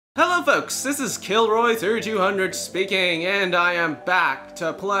Hello folks, this is Kilroy3200 speaking, and I am back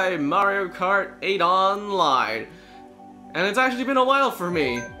to play Mario Kart 8 Online. And it's actually been a while for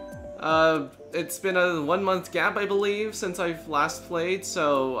me. It's been a 1 month gap, I believe, since I've last played,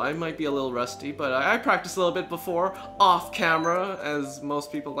 so I might be a little rusty, but I practiced a little bit before, off camera, as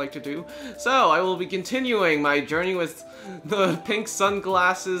most people like to do. So I will be continuing my journey with the pink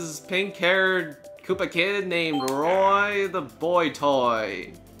sunglasses, pink-haired Koopa kid named Roy the Boy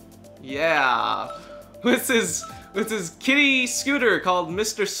Toy. Yeah, with his kitty scooter called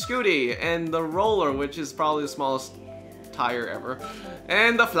Mr. Scooty, and the roller, which is probably the smallest tire ever,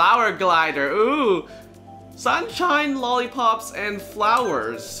 and the flower glider. Ooh, sunshine, lollipops, and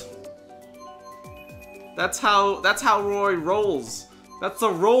flowers. That's how Roy rolls. That's the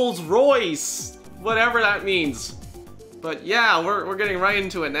Rolls Royce, whatever that means. But yeah, we're getting right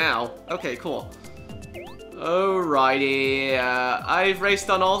into it now. Okay, cool. Alrighty, I've raced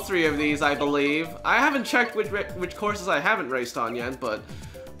on all three of these, I believe. I haven't checked which courses I haven't raced on yet, but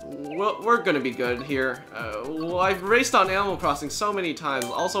we're gonna be good here. Well, I've raced on Animal Crossing so many times,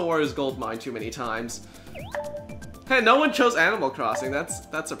 also Warriors Gold Mine too many times. Hey, no one chose Animal Crossing,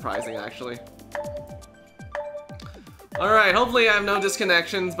 that's surprising, actually. Alright, hopefully I have no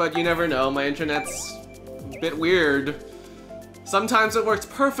disconnections, but you never know, my internet's a bit weird. Sometimes it works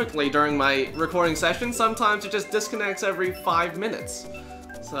perfectly during my recording session, sometimes it just disconnects every 5 minutes.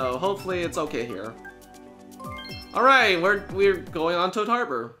 So hopefully it's okay here. Alright, we're going on Toad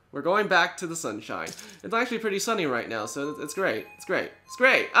Harbor. We're going back to the sunshine. It's actually pretty sunny right now, so it's great. It's great. It's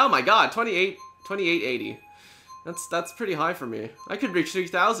great! Oh my god, 2880. That's pretty high for me. I could reach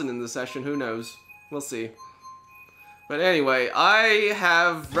 3000 in this session, who knows? We'll see. But anyway, I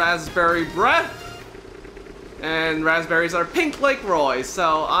have Raspberry Breath! And raspberries are pink like Roy,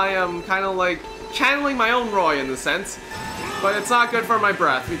 so I am kind of like channeling my own Roy in the sense. But it's not good for my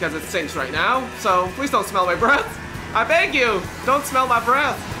breath because it stinks right now, so please don't smell my breath. I beg you, don't smell my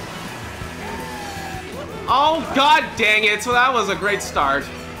breath. Oh god dang it, so that was a great start.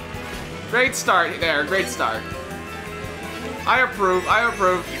 Great start there, great start. I approve, I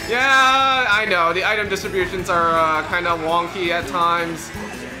approve. Yeah, I know, the item distributions are kind of wonky at times.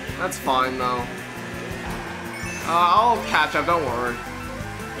 That's fine though. I'll catch up, don't worry.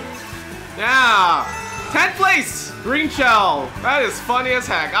 Yeah! 10th place! Green shell! That is funny as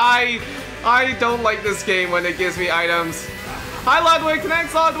heck. I don't like this game when it gives me items. Hi Ludwig!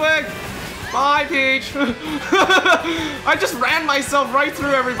 Thanks Ludwig! Bye Peach! I just ran myself right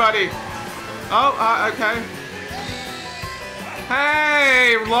through everybody! Oh, okay.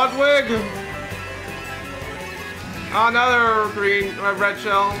 Hey, Ludwig! Another red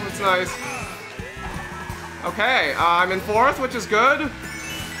shell. That's nice. Okay, I'm in 4th, which is good.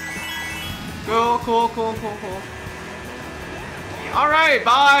 Cool. Alright,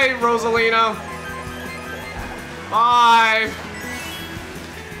 bye, Rosalina. Bye.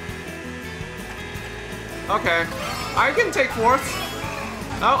 Okay, I can take 4th.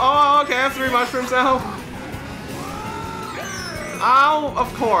 Oh, okay, I have 3 mushrooms now. Ow,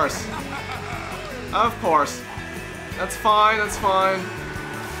 of course. Of course. That's fine, that's fine.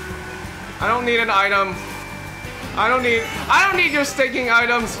 I don't need an item. I don't need your stinking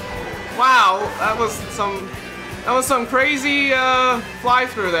items. Wow, that was some crazy fly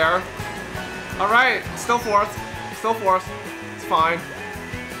through there. All right, still 4th. It's fine.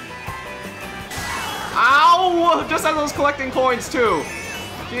 Ow! Just as I was collecting coins too.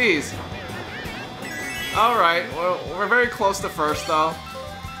 Jeez. All right, well, we're very close to 1st though.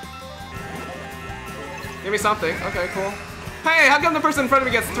 Give me something. Okay, cool. Hey, how come the person in front of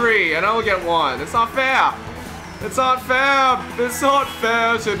me gets 3 and I only get 1? It's not fair. It's not fair. It's not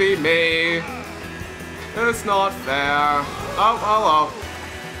fair to be me. It's not fair. Oh, hello.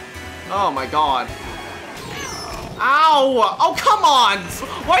 Oh my god. Ow! Oh, come on!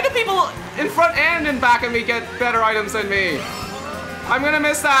 Why do people in front and in back of me get better items than me? I'm gonna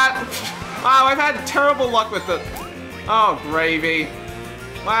miss that. Wow, I've had terrible luck with it. Oh, gravy.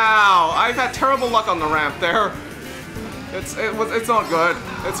 Wow, I've had terrible luck on the ramp there. It's not good.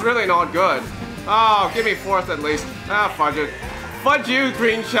 It's really not good. Oh, give me 4th at least. Ah, fudge it. Fudge you,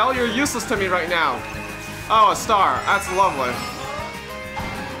 green shell. You're useless to me right now. Oh, a star. That's lovely.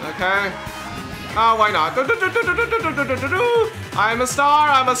 Okay. Oh, why not? I'm a star.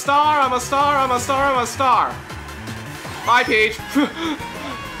 I'm a star. I'm a star. I'm a star. I'm a star. Bye, Peach.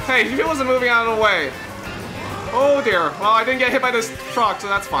 Hey, she wasn't moving out of the way. Oh dear. Well, I didn't get hit by this truck, so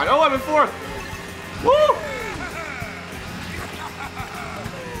that's fine. Oh, I'm in 4th. Woo!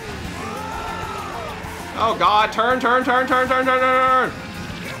 Oh god, turn!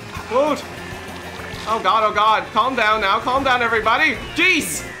 Woot! Oh god, calm down now, calm down everybody!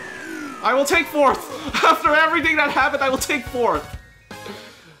 Jeez! I will take 4th! After everything that happened, I will take 4th!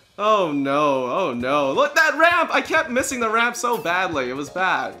 Oh no, oh no. Look, that ramp! I kept missing the ramp so badly. It was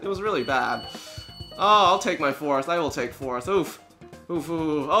bad. It was really bad. Oh, I'll take my 4th. I will take 4th. Oof. Oof,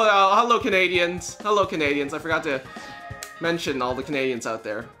 oof. Oh, hello Canadians. Hello Canadians. I forgot to mention all the Canadians out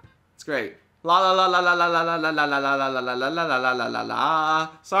there. It's great. La la la la la la la la la la la la la la la la la la la la.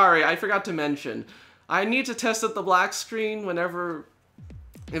 Sorry, I forgot to mention. I need to test out the black screen whenever,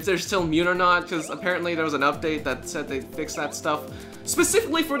 if they're still mute or not, because apparently there was an update that said they fixed that stuff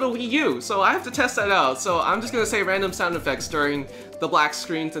specifically for the Wii U, so I have to test that out. So I'm just gonna say random sound effects during the black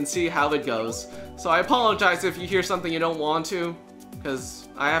screens and see how it goes. So I apologize if you hear something you don't want to, because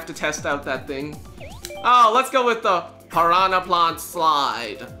I have to test out that thing. Oh, let's go with the Piranha Plant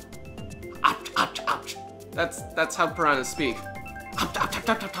Slide. Ouch, ouch, ouch. That's how piranhas speak.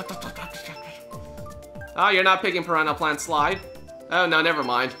 Oh, you're not picking Piranha Plant Slide? Oh no, never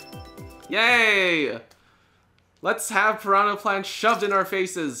mind. Yay! Let's have Piranha Plant shoved in our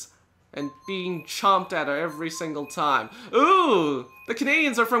faces and being chomped at every single time. Ooh! The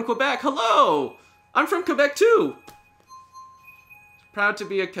Canadians are from Quebec. Hello! I'm from Quebec too! Proud to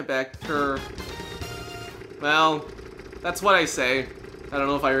be a Quebecer. Well, that's what I say. I don't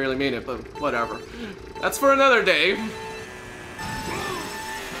know if I really mean it, but whatever. That's for another day.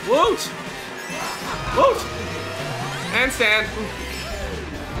 Woot! Woot! Handstand.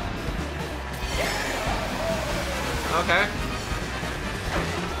 Okay.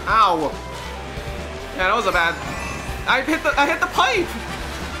 Ow. Yeah, that was a bad. I hit the pipe.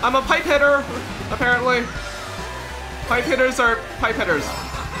 I'm a pipe hitter, apparently. Pipe hitters are pipe hitters.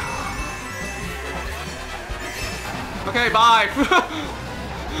 Okay, bye.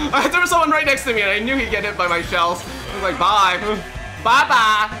 There was someone right next to me and I knew he'd get hit by my shells. I was like, bye.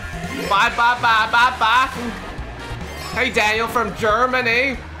 Bye-bye. Bye-bye-bye-bye-bye. Hey, Daniel from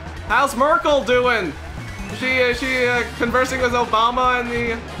Germany. How's Merkel doing? Is she conversing with Obama and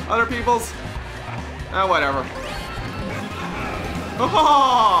the other peoples? Oh, whatever.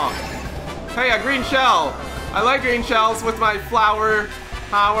 Oh! Hey, a green shell. I like green shells with my flower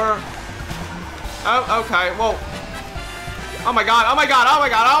power. Oh, okay. Well. Oh my god, oh my god, oh my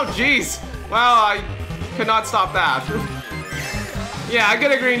god, oh jeez. Well, I could not stop that. Yeah, I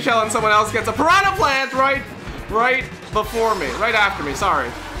get a green shell and someone else gets a piranha plant right before me, right after me,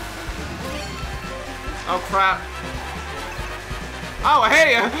 sorry. Oh crap. Oh,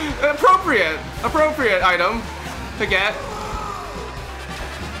 hey, appropriate item to get.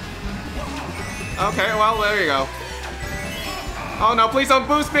 Okay, well, there you go. Oh no, please don't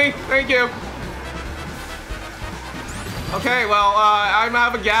boost me, thank you. Okay, well, I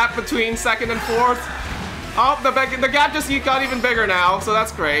have a gap between 2nd and 4th. Oh, the gap just got even bigger now, so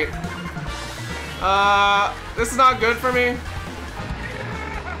that's great. This is not good for me.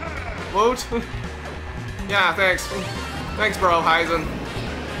 Woot. Yeah, thanks. Thanks, bro, Heisen.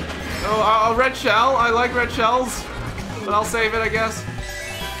 Oh, a red shell. I like red shells, but I'll save it, I guess.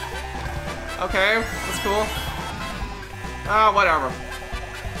 Okay, that's cool. Whatever.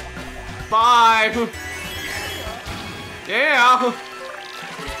 Bye. Yeah!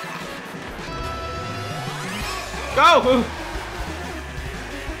 Go!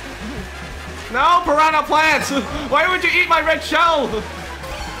 No, piranha plants! Why would you eat my red shell?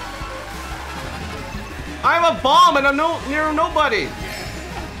 I'm a bomb and I'm near nobody!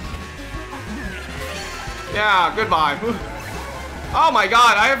 Yeah, goodbye. Oh my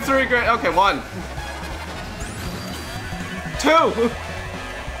god, I have 3 great. Okay, 1. 2!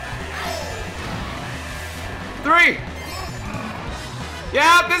 3!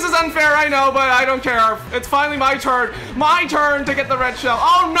 Yeah, this is unfair, I know, but I don't care. It's finally my turn. My turn to get the red shell.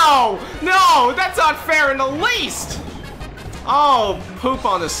 Oh, no! No! That's not fair in the least! Oh, poop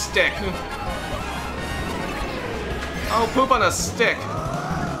on a stick. Oh, poop on a stick.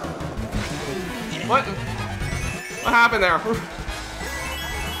 What? What happened there?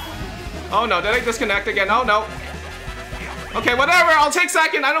 Oh, no. Did I disconnect again? Oh, no. Okay, whatever. I'll take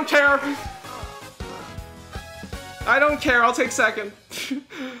 2nd. I don't care. I don't care, I'll take 2nd.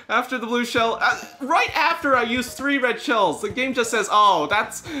 After the blue shell, right after I use 3 red shells, the game just says, oh,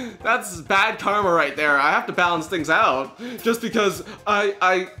 that's bad karma right there. I have to balance things out. Just because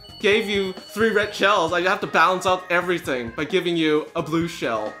I gave you 3 red shells, I have to balance out everything by giving you a blue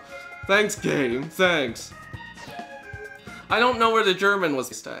shell. Thanks, game, thanks. I don't know where the German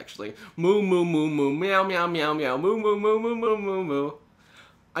was actually. Moo moo moo moo, meow meow meow meow, moo moo moo moo moo moo moo.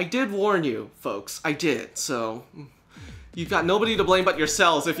 I did warn you, folks. I did, so you've got nobody to blame but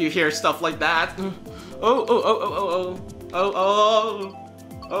yourselves if you hear stuff like that. Oh, oh, oh, oh, oh, oh,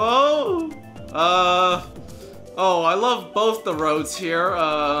 oh, oh, oh, I love both the roads here.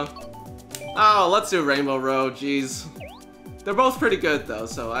 Oh, let's do Rainbow Road, jeez. They're both pretty good though,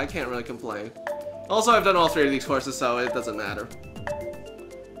 so I can't really complain. Also, I've done all 3 of these courses, so it doesn't matter.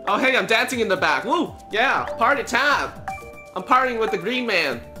 Oh, hey, I'm dancing in the back. Woo! Yeah, party time! I'm partying with the Green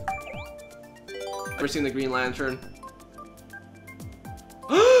Man. Ever seen the Green Lantern?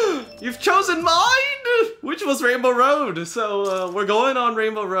 You've chosen mine! Which was Rainbow Road. So, we're going on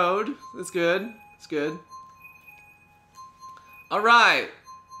Rainbow Road. It's good. It's good. Alright.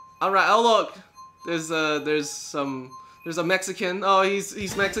 Alright, oh look. There's a Mexican. Oh,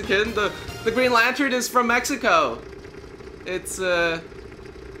 he's Mexican. The Green Lantern is from Mexico. It's,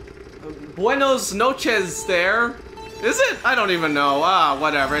 Buenos noches there. Is it? I don't even know. Ah,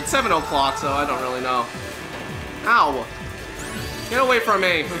 whatever. It's 7 o'clock, so I don't really know. Ow. Get away from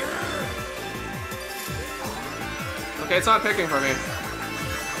me. Okay, it's not picking for me.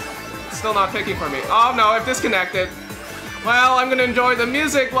 It's still not picking for me. Oh no, I've disconnected. Well, I'm gonna enjoy the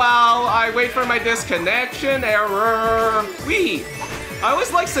music while I wait for my disconnection. Error. Wee. I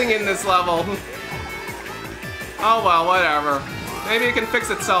always like singing this level. Oh well, whatever. Maybe it can fix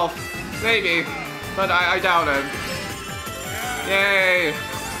itself. Maybe. But I doubt it. Yay.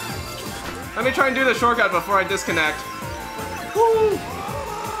 Let me try and do the shortcut before I disconnect. Woo!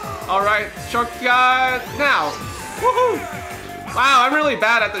 Alright, shortcut now. Woohoo! Wow, I'm really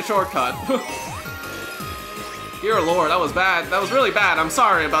bad at the shortcut. Dear Lord, that was bad. That was really bad. I'm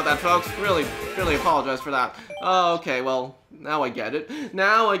sorry about that, folks. Really apologize for that. Okay, well, now I get it.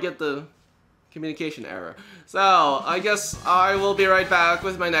 Now I get the communication error. So, I guess I will be right back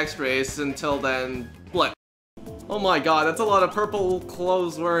with my next race. Until then, blip. Oh my god, that's a lot of purple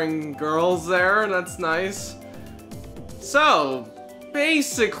clothes wearing girls there. That's nice. So,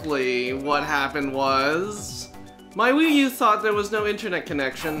 basically, what happened was my Wii U thought there was no internet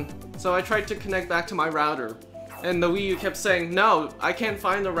connection, so I tried to connect back to my router. And the Wii U kept saying, no, I can't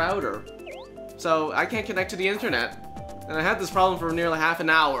find the router. So, I can't connect to the internet. And I had this problem for nearly half an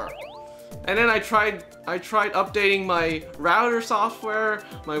hour. And then I tried updating my router software,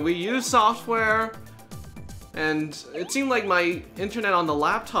 my Wii U software, and it seemed like my internet on the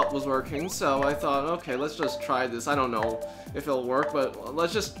laptop was working, so I thought, okay, let's just try this. I don't know if it'll work, but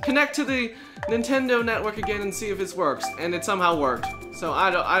let's just connect to the Nintendo network again and see if it works. And it somehow worked. So I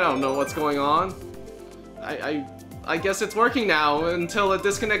don't know what's going on. I guess it's working now until it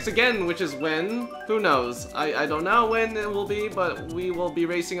disconnects again, which is when? Who knows? I don't know when it will be, but we will be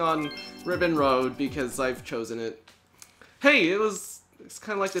racing on Ribbon Road because I've chosen it. Hey, it's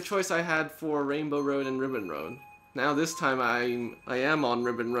kind of like the choice I had for Rainbow Road and Ribbon Road. Now this time I am on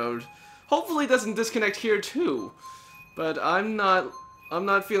Ribbon Road. Hopefully it doesn't disconnect here too. But I'm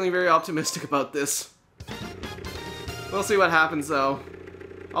not feeling very optimistic about this. We'll see what happens though.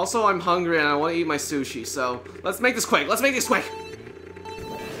 Also, I'm hungry and I want to eat my sushi, so let's make this quick. Let's make this quick.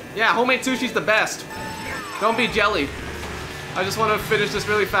 Yeah, homemade sushi's the best. Don't be jelly. I just want to finish this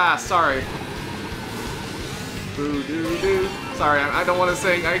really fast. Sorry. Boo doo doo. Sorry, I don't want to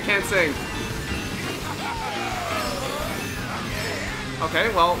sing. I can't sing.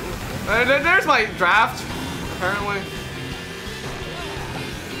 Okay, well, there's my draft, apparently.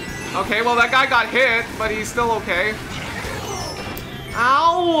 Okay, well, that guy got hit, but he's still okay.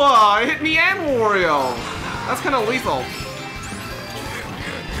 Ow! It hit me and Wario! That's kind of lethal.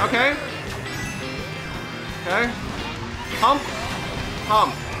 Okay. Okay. Hump.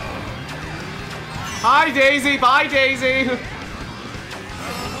 Hump. Hi, Daisy! Bye, Daisy!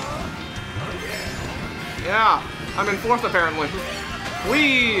 Yeah, I'm in 4th apparently.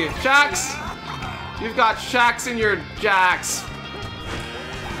 Wee! Shacks! You've got shacks in your jacks.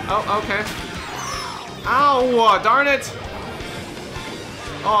 Oh, okay. Ow! Darn it!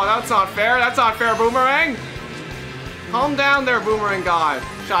 Oh, that's not fair. That's not fair, Boomerang. Calm down there, Boomerang guy.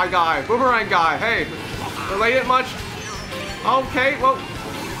 Shy guy. Boomerang guy. Hey, related much? Okay, well.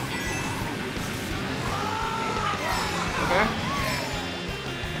 Okay.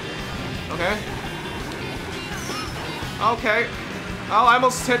 Okay. Okay. Oh, I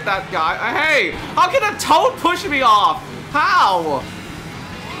almost hit that guy. Hey, how can a toad push me off? How?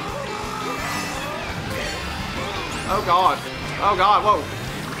 Oh, God. Oh, God, whoa.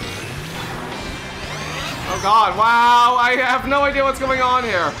 Oh god, wow, I have no idea what's going on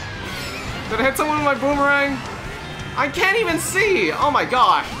here. Did I hit someone with my boomerang? I can't even see! Oh my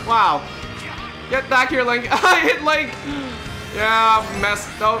gosh, wow. Get back here, Link. I hit Link! Yeah,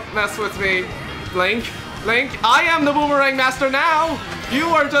 don't mess with me, Link. Link, I am the boomerang master now! You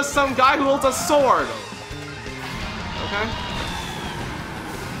are just some guy who holds a sword. Okay.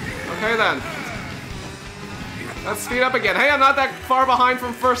 Okay then. Let's speed up again. Hey, I'm not that far behind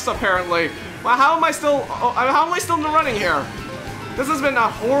from first, apparently. Well, how am I still in the running here? This has been a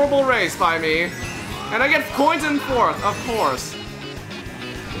horrible race by me. And I get coins in 4th, of course.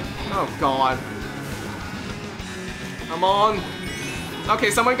 Oh god. Come on.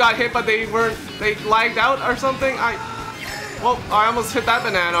 Okay, someone got hit, but they lagged out or something. Well, I almost hit that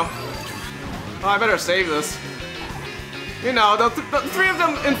banana. Oh, I better save this. You know, the 3 of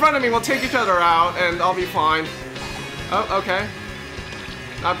them in front of me will take each other out, and I'll be fine. Oh, okay.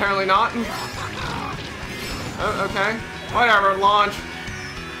 Apparently not. Oh, okay. Whatever, launch.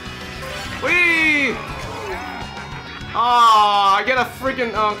 Whee! Ah, I get a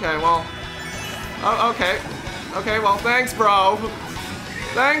freaking... Okay, well... Oh, okay. Okay, well, thanks, bro.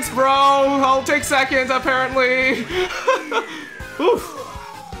 Thanks, bro. I'll take second, apparently. Oof.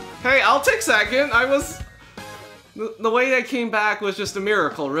 Hey, I'll take second. I was... The way I came back was just a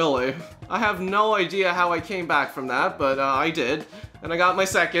miracle, really. I have no idea how I came back from that, but I did. And I got my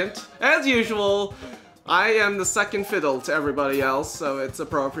second. As usual, I am the second fiddle to everybody else, so it's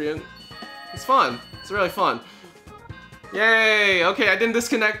appropriate. It's fun. It's really fun. Yay! Okay, I didn't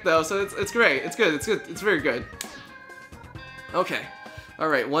disconnect though, so it's great. It's good. It's good. It's very good. Okay. All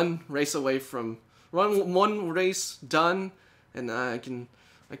right, one race away from one race done, and I can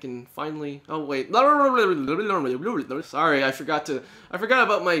finally. Oh wait. Sorry, I forgot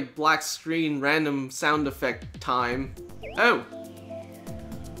about my black screen random sound effect time. Oh.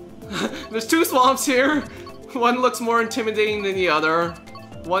 There's 2 swamps here. One looks more intimidating than the other.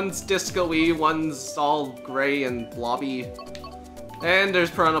 One's disco-y, one's all gray and blobby. And there's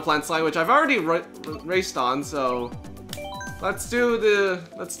Piranha Plant Slide, which I've already raced on, so let's do the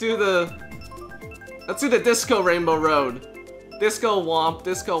Disco Rainbow Road. Disco Womp,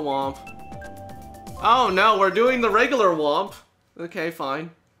 Disco Womp. Oh no, we're doing the regular Womp. Okay,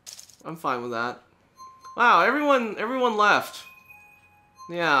 fine. I'm fine with that. Wow, everyone left.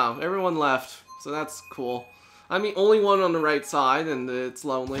 Yeah, everyone left, so that's cool. I'm the only one on the right side, and it's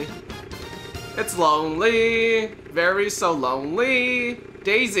lonely. It's lonely! Very so lonely!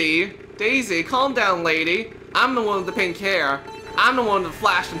 Daisy! Daisy, calm down, lady! I'm the one with the pink hair. I'm the one with the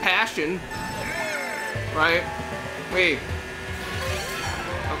flash and passion. Right? Wait.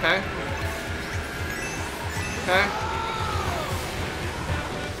 Okay. Okay.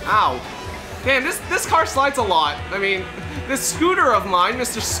 Ow. Man, this car slides a lot. I mean, this scooter of mine,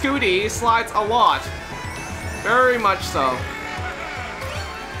 Mr. Scooty, slides a lot. Very much so.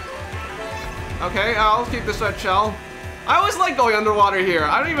 Okay, I'll keep this red shell. I always like going underwater here.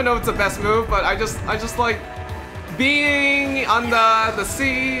 I don't even know if it's the best move, but I just like being on the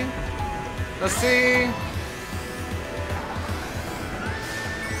sea. The sea.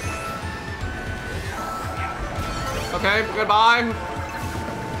 Okay, goodbye.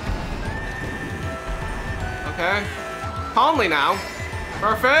 Okay. Calmly now.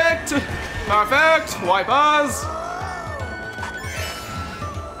 Perfect! Perfect! Wipers!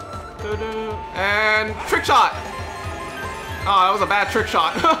 And trick shot! Oh, that was a bad trick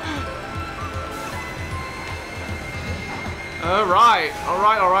shot. Alright,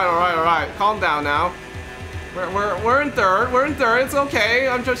 alright. Calm down now. We're in third, it's okay.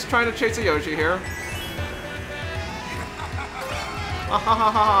 I'm just trying to chase a Yoshi here. Ha ha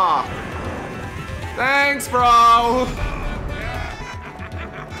ha ha. Thanks, bro!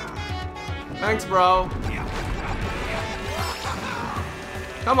 Thanks, bro.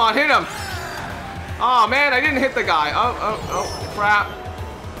 Come on, hit him! Oh man, I didn't hit the guy. Oh, crap.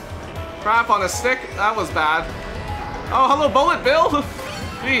 Crap on a stick. That was bad. Oh, hello, Bullet Bill!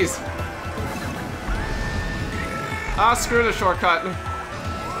 Jeez. Ah, screw the shortcut.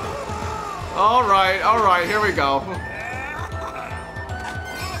 Alright, here we go.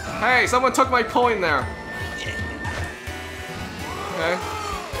 Hey, someone took my coin there. Okay.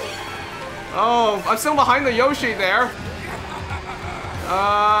 Oh, I'm still behind the Yoshi there.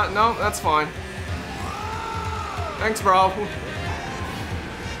 No, that's fine. Thanks, bro.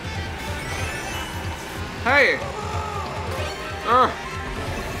 Hey.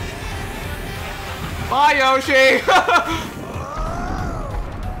 Bye, Yoshi.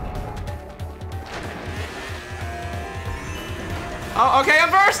 Oh, okay, I'm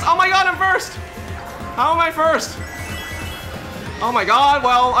first. Oh my god, I'm first. How am I first? Oh my god,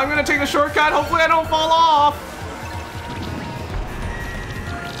 well, I'm gonna take the shortcut. Hopefully I don't fall off.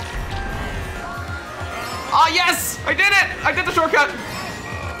 Ah, yes! I did it! I did the shortcut!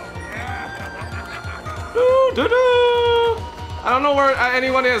 I don't know where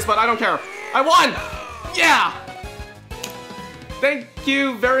anyone is, but I don't care. I won! Yeah! Thank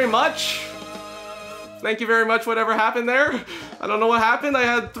you very much. Thank you very much, whatever happened there. I don't know what happened. I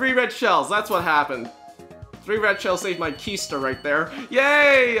had 3 red shells. That's what happened. 3 red shells saved my keister right there.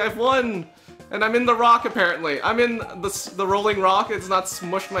 Yay! I've won! And I'm in the rock, apparently. I'm in the rolling rock. It's not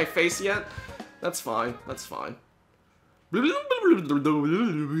smushed my face yet. That's fine. That's fine.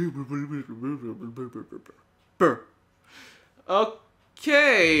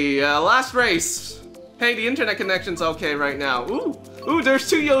 Okay, last race. Hey, the internet connection's okay right now. Ooh, there's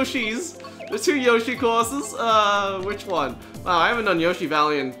 2 Yoshis. There's 2 Yoshi courses. Which one? Wow, I haven't done Yoshi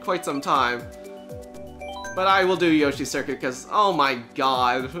Valley in quite some time. But I will do Yoshi Circuit because, oh my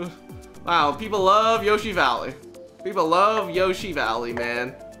god. Wow, people love Yoshi Valley. People love Yoshi Valley,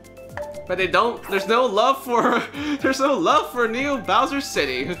 man. But they don't, there's no love for Neo Bowser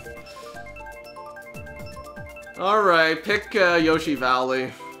City. Alright, pick Yoshi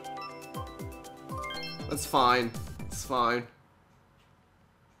Valley. That's fine. It's fine.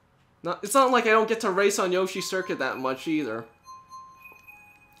 No, it's not like I don't get to race on Yoshi Circuit that much either.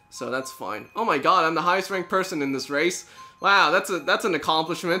 So that's fine. Oh my god, I'm the highest ranked person in this race. Wow, that's an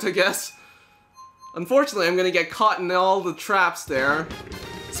accomplishment, I guess. Unfortunately, I'm gonna get caught in all the traps there.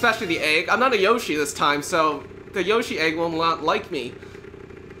 Especially the egg. I'm not a Yoshi this time, so the Yoshi egg will not like me.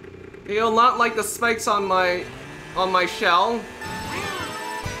 He'll not like the spikes on my shell.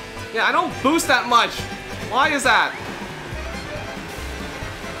 Yeah, I don't boost that much. Why is that?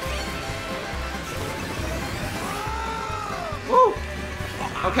 Woo!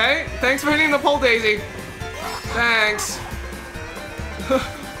 Okay, thanks for hitting the pole, Daisy. Thanks.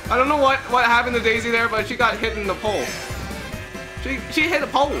 I don't know what happened to Daisy there, but she got hit in the pole. She hit a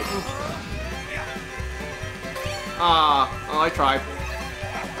pole. Oh, I tried.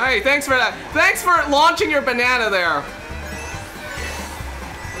 Hey, thanks for that. Thanks for launching your banana there.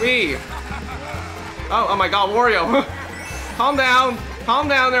 Wee. Oh my god, Wario. Calm down. Calm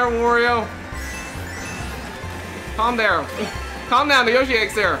down there, Wario. Calm there. Calm down, the Yoshi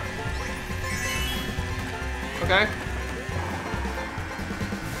egg's there. Okay.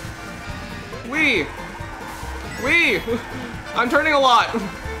 Wee. Wee. I'm turning a lot.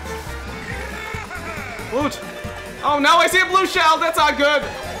 Woot. Oh no, I see a blue shell. That's not good.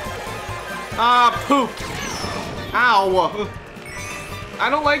 Ah, poop. Ow. I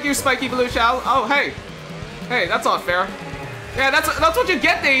don't like you, spiky blue shell. Oh, hey. Hey, that's not fair. Yeah, that's what you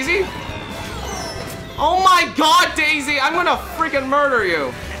get, Daisy. Oh my god, Daisy! I'm gonna freaking murder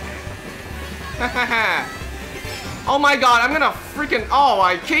you! Oh my god, I'm gonna freaking... Oh,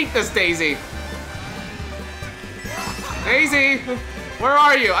 I hate this, Daisy! Daisy! Where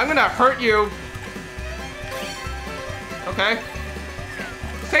are you? I'm gonna hurt you! Okay.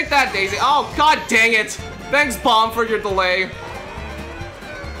 Take that, Daisy. Oh, god dang it! Thanks, Bomb, for your delay.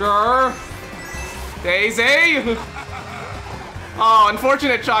 Grr. Daisy! Oh,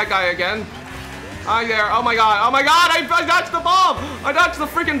 unfortunate Shy Guy again. Hi there. Oh my god. Oh my god. I dodged the bomb. I dodged the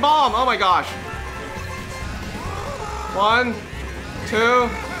freaking bomb. Oh my gosh. 1, 2,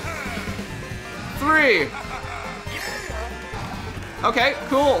 3. Okay.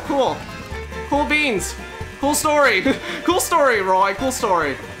 Cool. Cool. Cool beans. Cool story. Cool story, Roy. Cool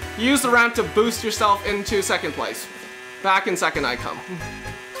story. Use the ramp to boost yourself into second place. Back in second I come.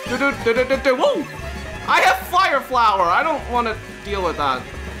 Woo! I have Fire Flower. I don't want to deal with that.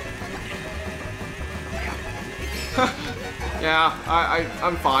 Yeah,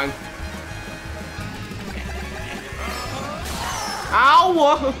 I'm fine.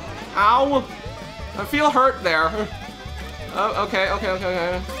 Ow! Ow! I feel hurt there. Oh, okay.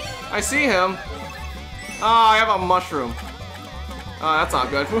 I see him. Oh, I have a mushroom. Oh, that's not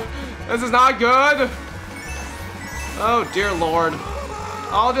good. This is not good. Oh, dear lord.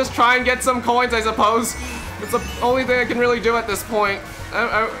 I'll just try and get some coins, I suppose. It's the only thing I can really do at this point.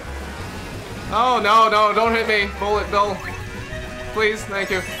 Oh, no, don't hit me. Bullet Bill. Please, thank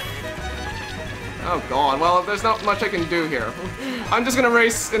you. Oh, God. Well, there's not much I can do here. I'm just gonna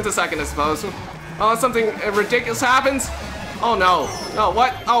race into second, I suppose. Unless something ridiculous happens. Oh, no. No,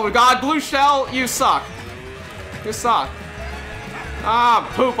 what? Oh, God. Blue Shell, you suck. You suck. Ah,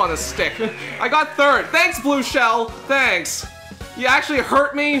 poop on a stick. I got third. Thanks, Blue Shell. Thanks. You actually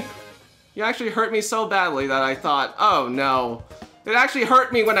hurt me. You actually hurt me so badly that I thought, oh, no. It actually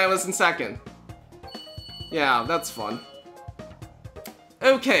hurt me when I was in second. Yeah, that's fun.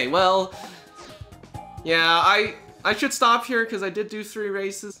 Okay, well, yeah, I should stop here because I did do 3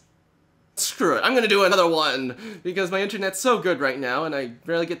 races. Screw it, I'm gonna do another one because my internet's so good right now and I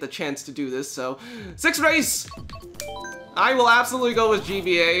rarely get the chance to do this, so 6th race! I will absolutely go with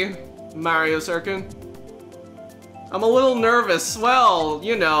GBA Mario Circuit. I'm a little nervous. Well,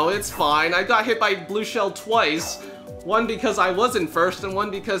 you know, it's fine. I got hit by Blue Shell twice. One because I was in first and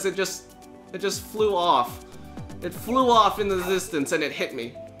one because it just flew off. It flew off in the distance and it hit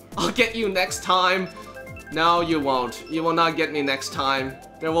me. I'll get you next time. No, you won't. You will not get me next time.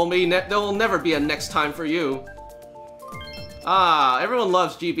 There will never be a next time for you. Ah, everyone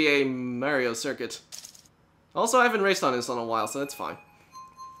loves GBA Mario Circuit. Also, I haven't raced on this in a while, so that's fine.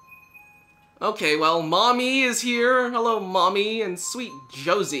 Okay, well, Mommy is here. Hello, Mommy, and Sweet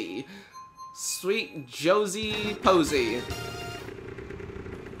Josie. Sweet Josie Posey.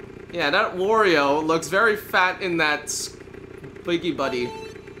 Yeah, that Wario looks very fat in that Biggie Buddy.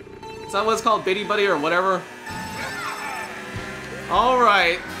 Is that what it's called? Bitty Buddy or whatever?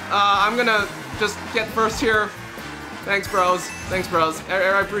 Alright, I'm gonna just get first here. Thanks, bros. Thanks, bros.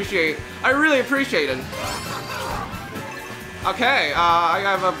 I appreciate. I really appreciate it. Okay, I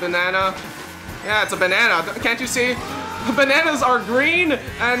have a banana. Yeah, it's a banana. Can't you see? Bananas are green,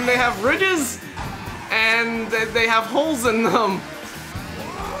 and they have ridges, and they have holes in them.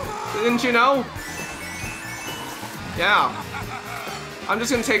 Didn't you know? Yeah. I'm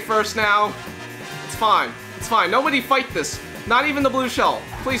just gonna take first now. It's fine. It's fine. Nobody fight this. Not even the blue shell.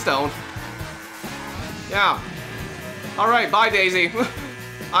 Please don't. Yeah. Alright, bye, Daisy.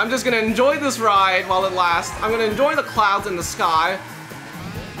 I'm just gonna enjoy this ride while it lasts. I'm gonna enjoy the clouds in the sky.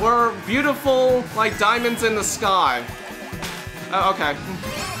 We're beautiful like diamonds in the sky. Okay.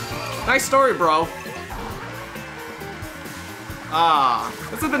 Nice story, bro. Ah,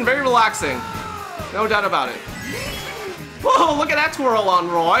 this has been very relaxing. No doubt about it. Whoa, look at that twirl on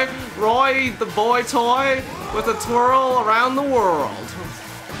Roy. Roy, the boy toy, with a twirl around the world.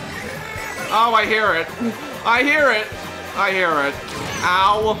 Oh, I hear it. I hear it. I hear it.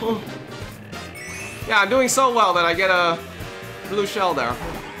 Ow. Yeah, I'm doing so well that I get a blue shell there.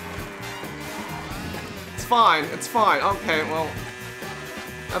 It's fine. It's fine. Okay, well,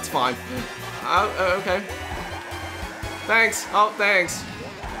 that's fine. Okay. Thanks. Oh, thanks.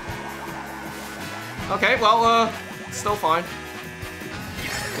 Okay, well, still fine.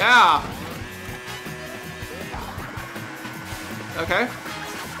 Yeah. Okay.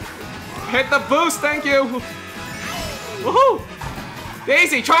 Hit the boost, thank you. Woohoo!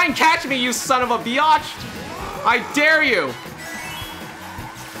 Daisy, try and catch me, you son of a biatch! I dare you!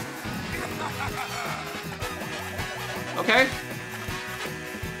 Okay.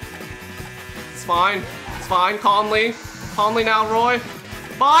 It's fine. It's fine. Calmly. Calmly now, Roy.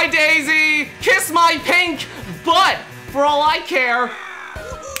 Bye, Daisy! Kiss my pink butt! For all I care!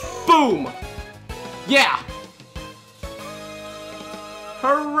 Boom! Yeah!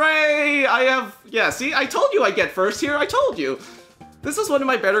 Hooray! I have... Yeah, see? I told you I'd get first here. I told you. This is one of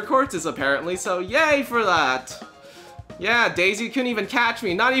my better courses, apparently, so yay for that. Yeah, Daisy couldn't even catch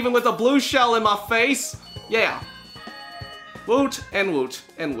me. Not even with a blue shell in my face. Yeah. Woot and woot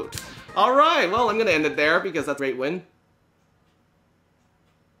and woot. Alright, well, I'm gonna end it there because that's a great win.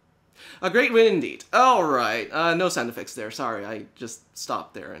 A great win indeed. Alright, no sound effects there. Sorry, I just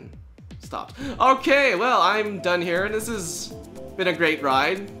stopped there and stopped. Okay, well, I'm done here. This has been a great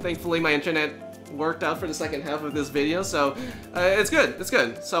ride. Thankfully, my internet worked out for the second half of this video, so it's good. It's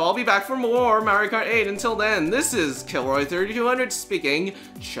good. So I'll be back for more Mario Kart 8. Until then, this is Kilroy3200 speaking.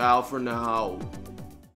 Ciao for now.